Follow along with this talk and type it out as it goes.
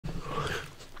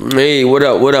Hey, what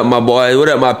up, my boys? What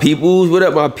up, my peoples? What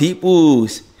up, my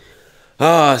peoples?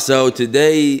 So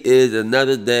today is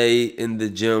another day in the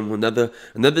gym. Another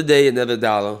day, another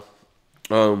dollar.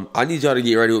 I need y'all to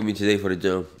get ready with me today for the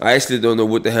gym. I actually don't know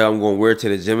what the hell I'm gonna wear to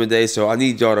the gym today, so I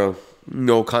need y'all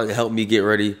to, kind of help me get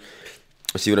ready.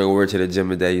 See what I'm gonna wear to the gym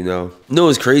today,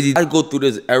 it's crazy. I go through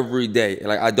this every day.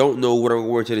 Like, I don't know what I'm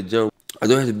gonna wear to the gym. I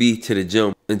don't have to be to the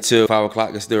gym until 5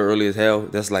 o'clock. It's still early as hell.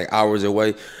 That's like hours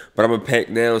away. But I'm gonna pack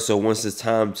now, so once it's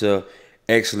time to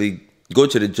actually go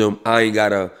to the gym, I ain't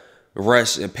gotta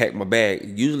rush and pack my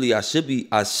bag. Usually I should be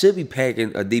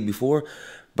packing a day before,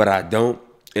 but I don't.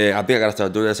 And I think I gotta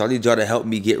start doing that. So I need y'all to help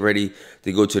me get ready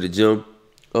to go to the gym.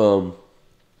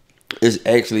 It's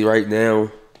actually right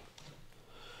now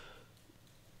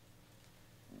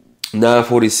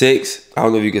 9:46. I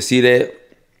don't know if you can see that,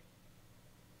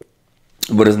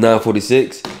 but it's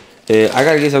 9:46, and I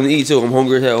gotta get something to eat too. I'm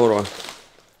hungry as hell. Hold on.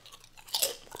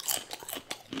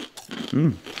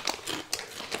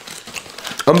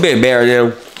 I'm being bad right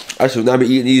now. I should not be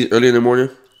eating these early in the morning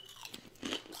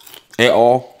at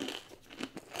all.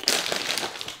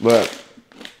 But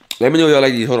let me know if y'all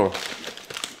like these. Hold on.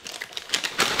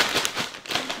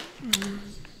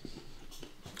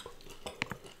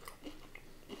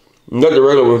 Not the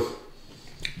regular one.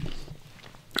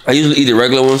 I usually eat the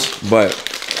regular ones, but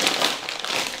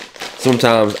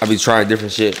sometimes I be trying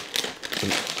different shit.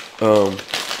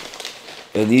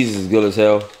 And these is good as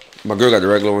hell. My girl got the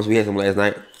regular ones. We had some last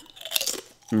night.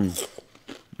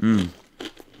 We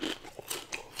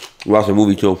watched a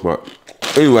movie too. But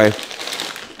anyway,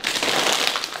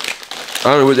 I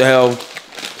don't know what the hell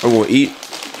I'm gonna eat.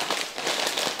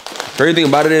 Crazy thing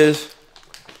about it is,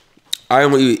 I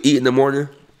don't even eat in the morning.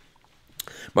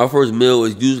 My first meal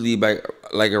is usually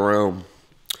like around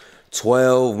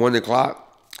 12, 1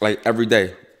 o'clock, like every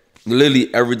day.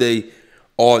 Literally every day,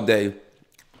 all day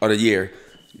of the year.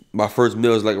 My first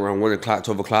meal is like around 1 o'clock,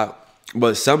 12 o'clock.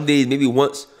 But some days, maybe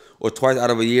once or twice out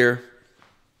of a year,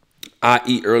 I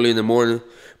eat early in the morning.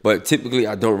 But typically,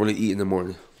 I don't really eat in the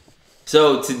morning.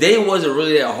 So today wasn't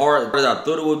really that hard as I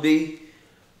thought it would be.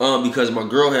 Because my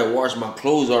girl had washed my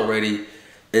clothes already.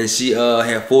 And she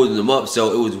had folded them up,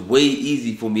 so it was way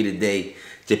easy for me today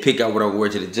to pick out what I'm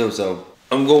wearing to the gym. So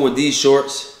I'm going with these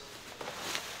shorts.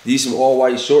 These some all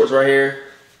white shorts right here.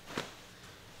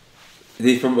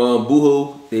 They from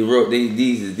Boohoo.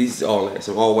 These is all that,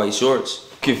 some all white shorts.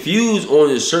 Confused on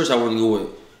the shirts I want to go with.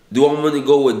 Do I want to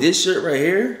go with this shirt right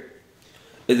here?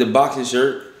 It's a boxing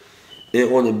shirt,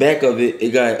 and on the back of it, it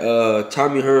got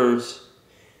Tommy Hearns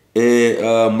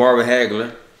and Marvin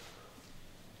Hagler.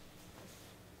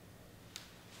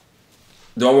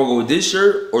 Do I want to go with this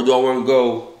shirt, or do I want to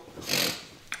go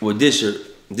with this shirt?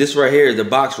 This right here is the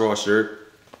Box Raw shirt.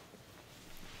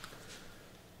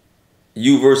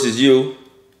 You versus you.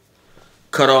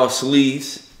 Cut off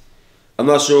sleeves. I'm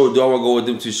not sure, do I want to go with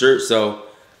them two shirts, so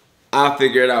I'll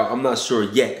figure it out. I'm not sure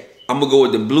yet. I'm going to go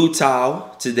with the blue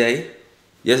towel today.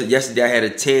 Yesterday I had a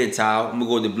tan towel. I'm going to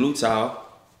go with the blue towel.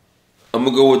 I'm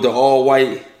going to go with the all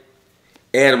white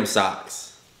Adam socks.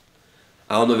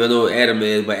 I don't know if y'all know what Adam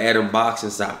is, but Adam boxing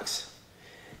socks.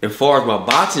 As far as my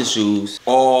boxing shoes,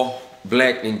 all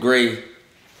black and gray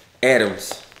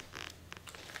Adams.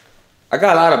 I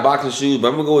got a lot of boxing shoes, but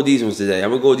I'm gonna go with these ones today. I'm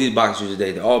gonna go with these boxing shoes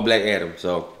today, the all black Adams.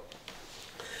 So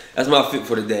that's my fit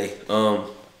for the day.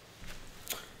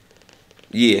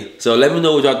 Yeah. So let me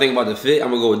know what y'all think about the fit.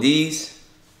 I'm gonna go with these.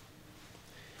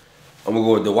 I'm gonna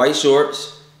go with the white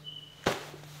shorts.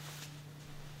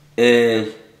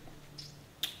 And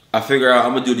I figure out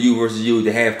I'm gonna do the you versus you,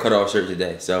 the half cut off shirt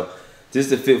today. So this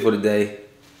is the fit for the day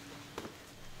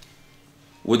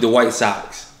with the white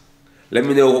socks. Let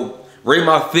me know, rate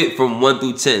my fit from 1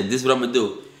 through 10. This is what I'm gonna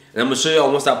do. And I'm gonna show y'all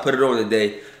once I put it on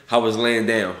today how it's laying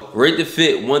down. Rate the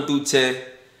fit 1 through 10.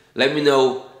 Let me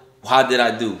know how did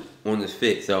I do on this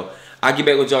fit. So I'll get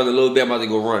back with y'all in a little bit. I'm about to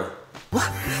go run.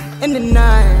 In the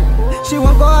night, she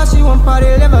won't go out, she won't party,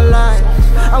 live her life.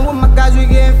 I'm with my guys, we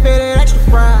getting faded, extra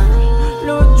fried.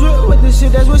 Little drip with the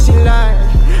shit, that's what she like.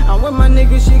 I'm with my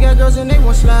niggas, she got girls and they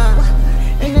won't slide.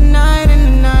 In the night, in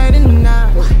the night, in the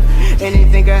night.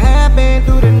 Anything can happen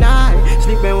through the night.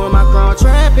 Sleeping with my crown,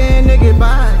 trapping, nigga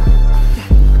by.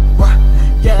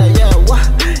 Yeah, what?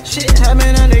 Shit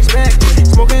happen unexpected.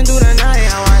 Smoking through the night,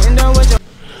 how I end up with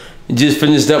your... Just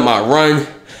finished up my run.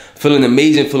 Feeling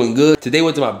amazing, feeling good. Today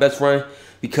went to my best run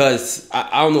because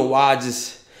I don't know why,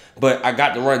 but I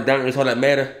got the run down. That's all that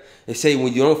matter. They say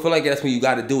when you don't feel like it, that's when you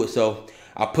got to do it. So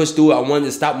I pushed through it. I wanted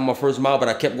to stop on my first mile, but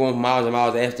I kept going miles and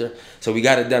miles after. So we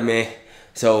got it done, man.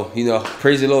 So,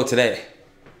 praise the Lord today.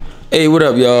 Hey, what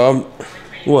up, y'all?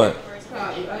 What?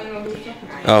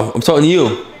 Oh, I'm talking to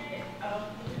you.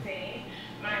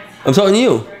 I'm talking to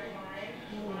you.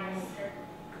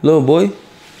 Little boy.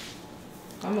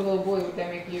 I'm a little boy. What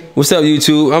that make you? What's up,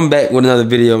 YouTube? I'm back with another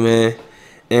video, man.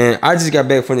 And I just got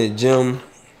back from the gym.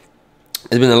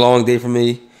 It's been a long day for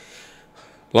me.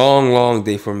 Long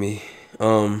day for me.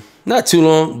 Not too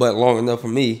long, but long enough for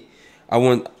me. I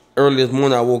went early this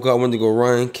morning. I woke up, went to go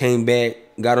run, came back,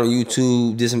 got on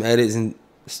YouTube, did some edits and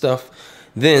stuff.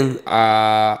 Then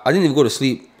I didn't even go to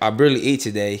sleep. I barely ate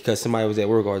today because somebody was at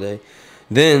work all day.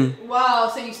 Then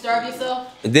wow, so you starved yourself?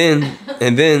 Then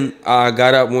I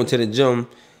got up, went to the gym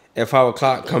at 5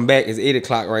 o'clock. Come back, it's 8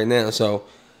 o'clock right now. So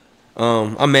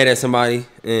I'm mad at somebody,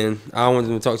 and I don't want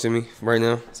them to talk to me right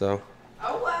now. So.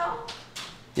 Oh well.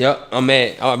 Yep, I'm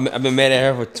mad. I've been mad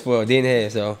at her for a day and a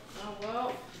half. So. Oh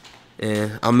well.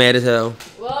 And I'm mad as hell.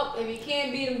 Well, if you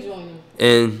can't beat them, join them.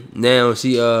 And now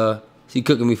she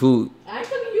cooking me food. I ain't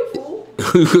cooking you food.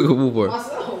 Who you cooking food for?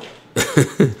 Myself.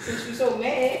 Since you so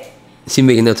mad. She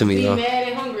making up to me, though. Be mad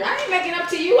and hungry. I ain't making up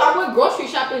to you. I went grocery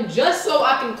shopping just so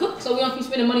I can cook, so we don't keep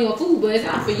spending money on food. But it's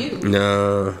not for you.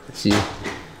 Nah, she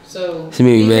made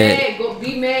me mad. Go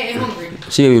be mad and hungry.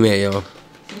 She made me mad, y'all.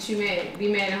 Since you mad,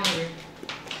 be mad and hungry.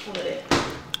 How about that?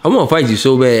 I want to fight you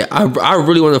so bad. I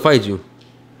really want to fight you.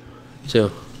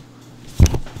 Chill.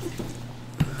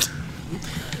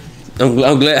 I'm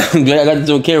glad I got this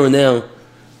on camera now.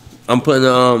 I'm putting it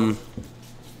on.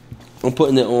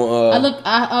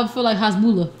 I feel like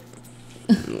Hasbullah.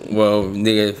 Well,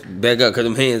 nigga, back up, cause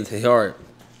them hands hit hard.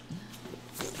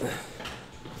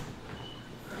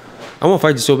 I want to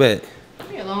fight you so bad. Leave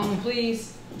me alone,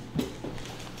 please.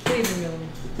 Please leave me alone.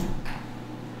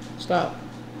 Stop.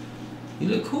 You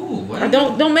look cool. Why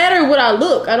Don't matter what I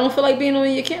look. I don't feel like being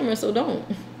on your camera, so don't.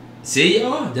 See,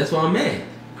 y'all? That's why I'm mad.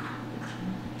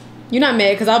 You're not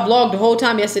mad because I vlogged the whole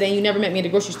time yesterday and you never met me at the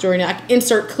grocery store, and I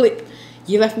insert clip.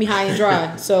 You left me high and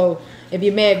dry. So if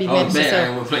you're mad, be mad at yourself.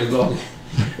 I want to play vlog.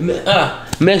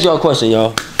 Let me ask y'all a question,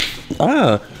 y'all.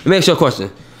 Let me ask y'all a question.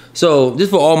 So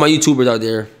this for all my YouTubers out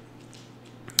there.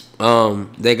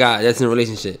 That's in a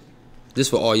relationship. This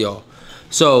for all y'all.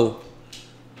 So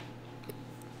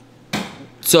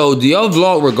do y'all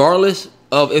vlog regardless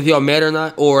of if y'all mad or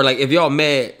not, or like if y'all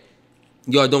mad,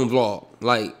 y'all don't vlog?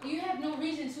 Like you have no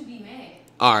reason to be mad.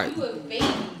 All right. You a baby.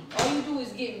 All you do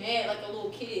is get mad like a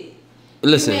little kid.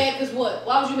 Listen. You mad because what?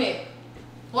 Why was you mad?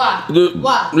 Why?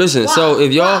 Why? Listen. Why? So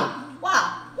if y'all.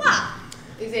 Why?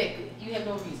 Exactly. You have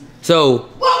no reason. So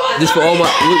this for all my.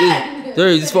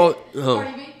 This for. I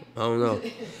don't know.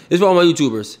 This for all my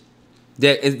YouTubers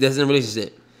that's in a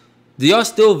relationship. Do y'all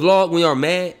still vlog when y'all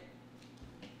mad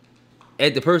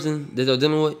at the person that y'all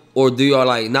dealing with, or do y'all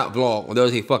like not vlog, or they'll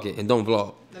say fuck it and don't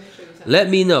vlog? Let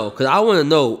me know, cause I want to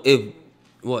know if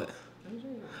what.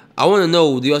 I want to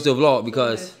know, do y'all still vlog?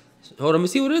 Because hold on, let me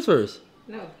see what it is first.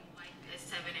 No.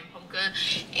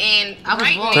 And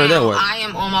right now, I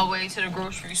am on my way to the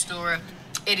grocery store.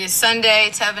 It is Sunday.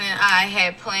 Tevin and I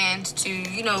had planned to,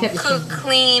 cook,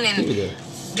 clean, and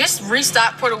just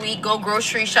restock for the week, go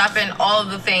grocery shopping, all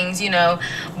of the things,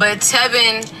 But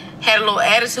Tevin had a little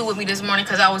attitude with me this morning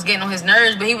because I was getting on his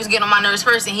nerves, but he was getting on my nerves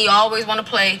first, and he always want to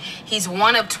play. He's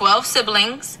one of 12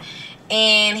 siblings,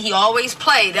 and he always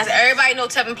play. That's everybody know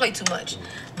Tevin play too much.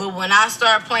 But when I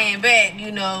start playing back,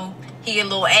 he get a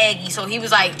little aggy. So he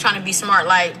was like trying to be smart,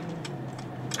 like,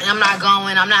 I'm not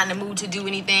going, I'm not in the mood to do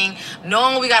anything.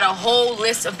 Knowing we got a whole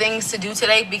list of things to do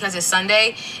today because it's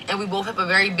Sunday, and we both have a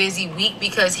very busy week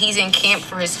because he's in camp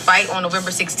for his fight on November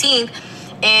 16th.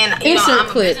 And insert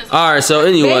clip. All right, so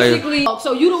anyway. Basically,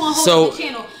 so you the one holding the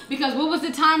channel because what was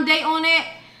the time date on that?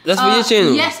 That's for your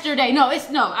channel. Yesterday. No.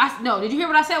 Did you hear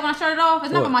what I said when I started off?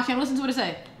 It's not on my channel. Listen to what it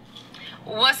said.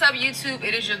 What's up, YouTube?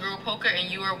 It is your girl Polka, and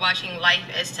you are watching Life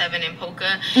as Tevin and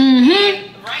Polka.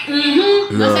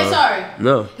 No, say sorry.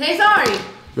 No. Say sorry.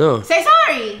 No. Say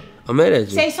sorry. I'm mad at you.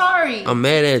 Say sorry. I'm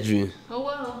mad at you. Oh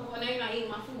well, now you're not eating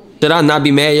my food. Should I not be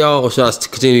mad, y'all, or should I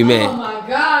continue to be mad? Oh my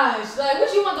gosh! Like,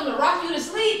 what you want them to rock you to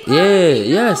sleep?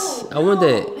 Yes, I want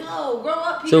that. No, grow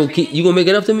up. So you gonna make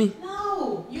it up to me?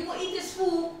 No, you gonna eat this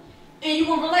food and you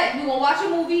gonna relax. You gonna watch a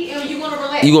movie and you gonna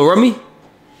relax. You gonna rub me?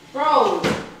 Bro.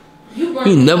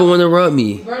 You never want to rub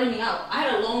me. You burning me out. I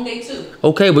had a long day too.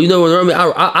 Okay, but you never want to rub me.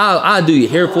 I'll do your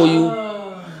hair for you.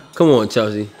 Come on,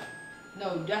 Chelsea.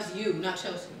 No, that's you, not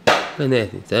Chelsea. Look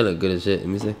nasty. That look good as shit. Let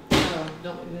me see.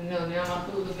 No, now my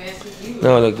food look nasty as you.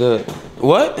 No, it look good.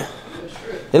 What?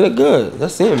 It look good.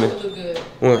 That's salmon. It look good.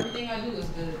 What? Everything I do is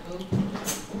good, boo.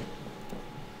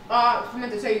 I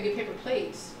meant to tell you to get paper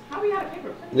plates. How we out of paper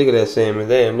plates? Look at that salmon.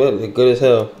 Damn, look good as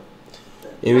hell.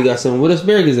 And we got some. What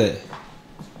asparagus at?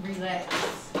 Relax.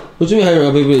 What you mean how you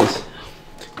got paper plates?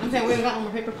 I'm saying we ain't got no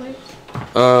more paper plates.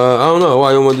 I don't know.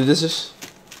 Why you want to do dishes?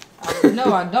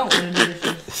 No, I don't want to do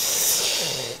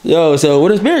this shit. Yo, so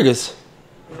what is asparagus?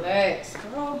 Relax,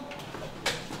 bro.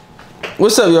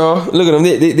 What's up, y'all? Look at them.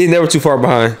 They never too far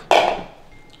behind.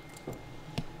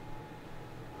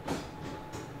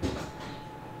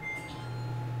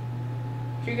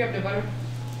 Can you grab the butter?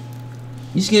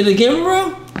 You scared of the camera,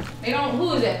 bro? They don't.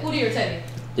 Who is that? Pootie or Teddy?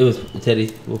 It was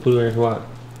Teddy. We'll put it in for what?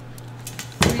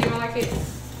 Who do you want like it?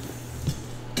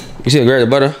 You should grab the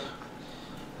butter.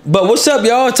 But what's up,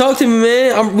 y'all? Talk to me,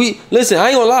 man. Listen. I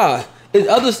ain't gonna lie. There's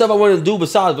other stuff I want to do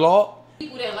besides vlog.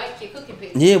 People that like your cooking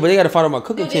page. Yeah, but they gotta follow my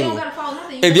cooking They channel. don't gotta follow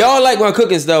nothing. If y'all like my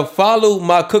cooking stuff, follow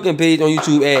my cooking page on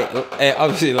YouTube at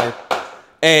obviously like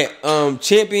at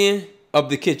Champion of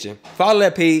the Kitchen. Follow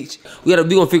that page. We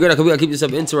gonna figure it out because we gotta keep this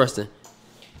up interesting.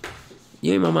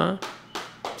 You ain't my mom.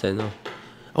 Say no.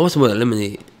 I want some of that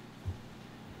lemonade.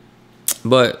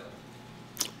 But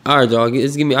alright, y'all.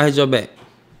 Just give me. I hit y'all back.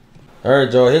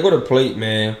 Alright, y'all. Here go the plate,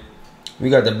 man. We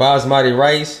got the basmati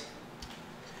rice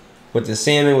with the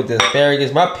salmon, with the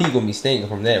asparagus. My pee gonna be stinking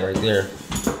from that right there.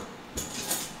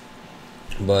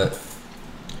 But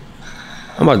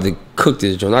I'm about to cook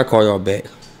this joint. I'll call y'all back.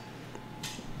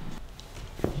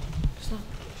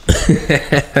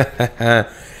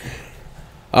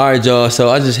 Alright, y'all. So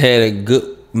I just had a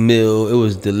good meal. It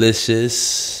was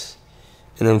delicious.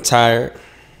 And I'm tired.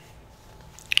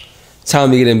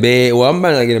 Time to get in bed. Well, I'm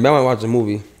about to get in bed. I might watch a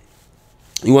movie.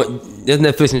 You want? That's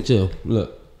Netflix and chill.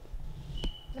 Look.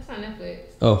 That's not Netflix.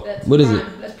 Oh, That's what Prime. is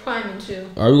it? That's Prime and Chill.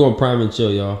 Alright, we going Prime and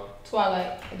chill, y'all.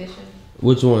 Twilight edition.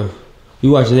 Which one?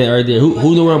 You watching that right there?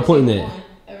 Who know where I'm pointing at?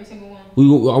 Every single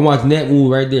one. I'm watching that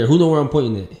movie right there. Who know where I'm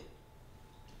pointing at?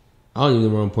 I don't even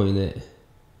know where I'm pointing at.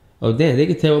 Oh damn, they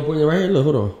can tell I'm pointing right here. Look,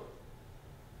 hold on.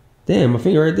 Damn, my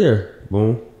finger right there.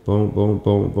 Boom, boom, boom,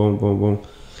 boom, boom, boom, boom.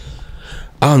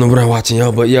 I don't know what I'm watching,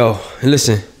 y'all, but yo,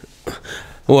 listen.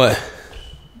 What?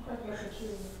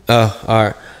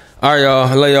 Alright. Alright, y'all.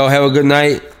 I love y'all. Have a good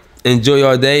night. Enjoy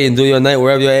your day. Enjoy your night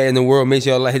wherever you're at in the world. Make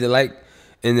sure y'all hit the like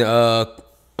and the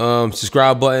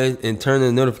subscribe button and turn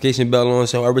the notification bell on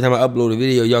so every time I upload a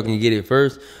video, y'all can get it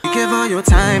first. You give all your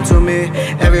time to me.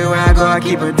 Everywhere I go, I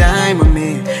keep a dime with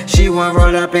me. She want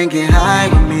roll up and get high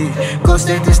with me. Go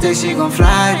state to state, she gon'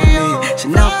 fly with me.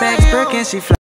 Chanel bags, Birkin, she fly.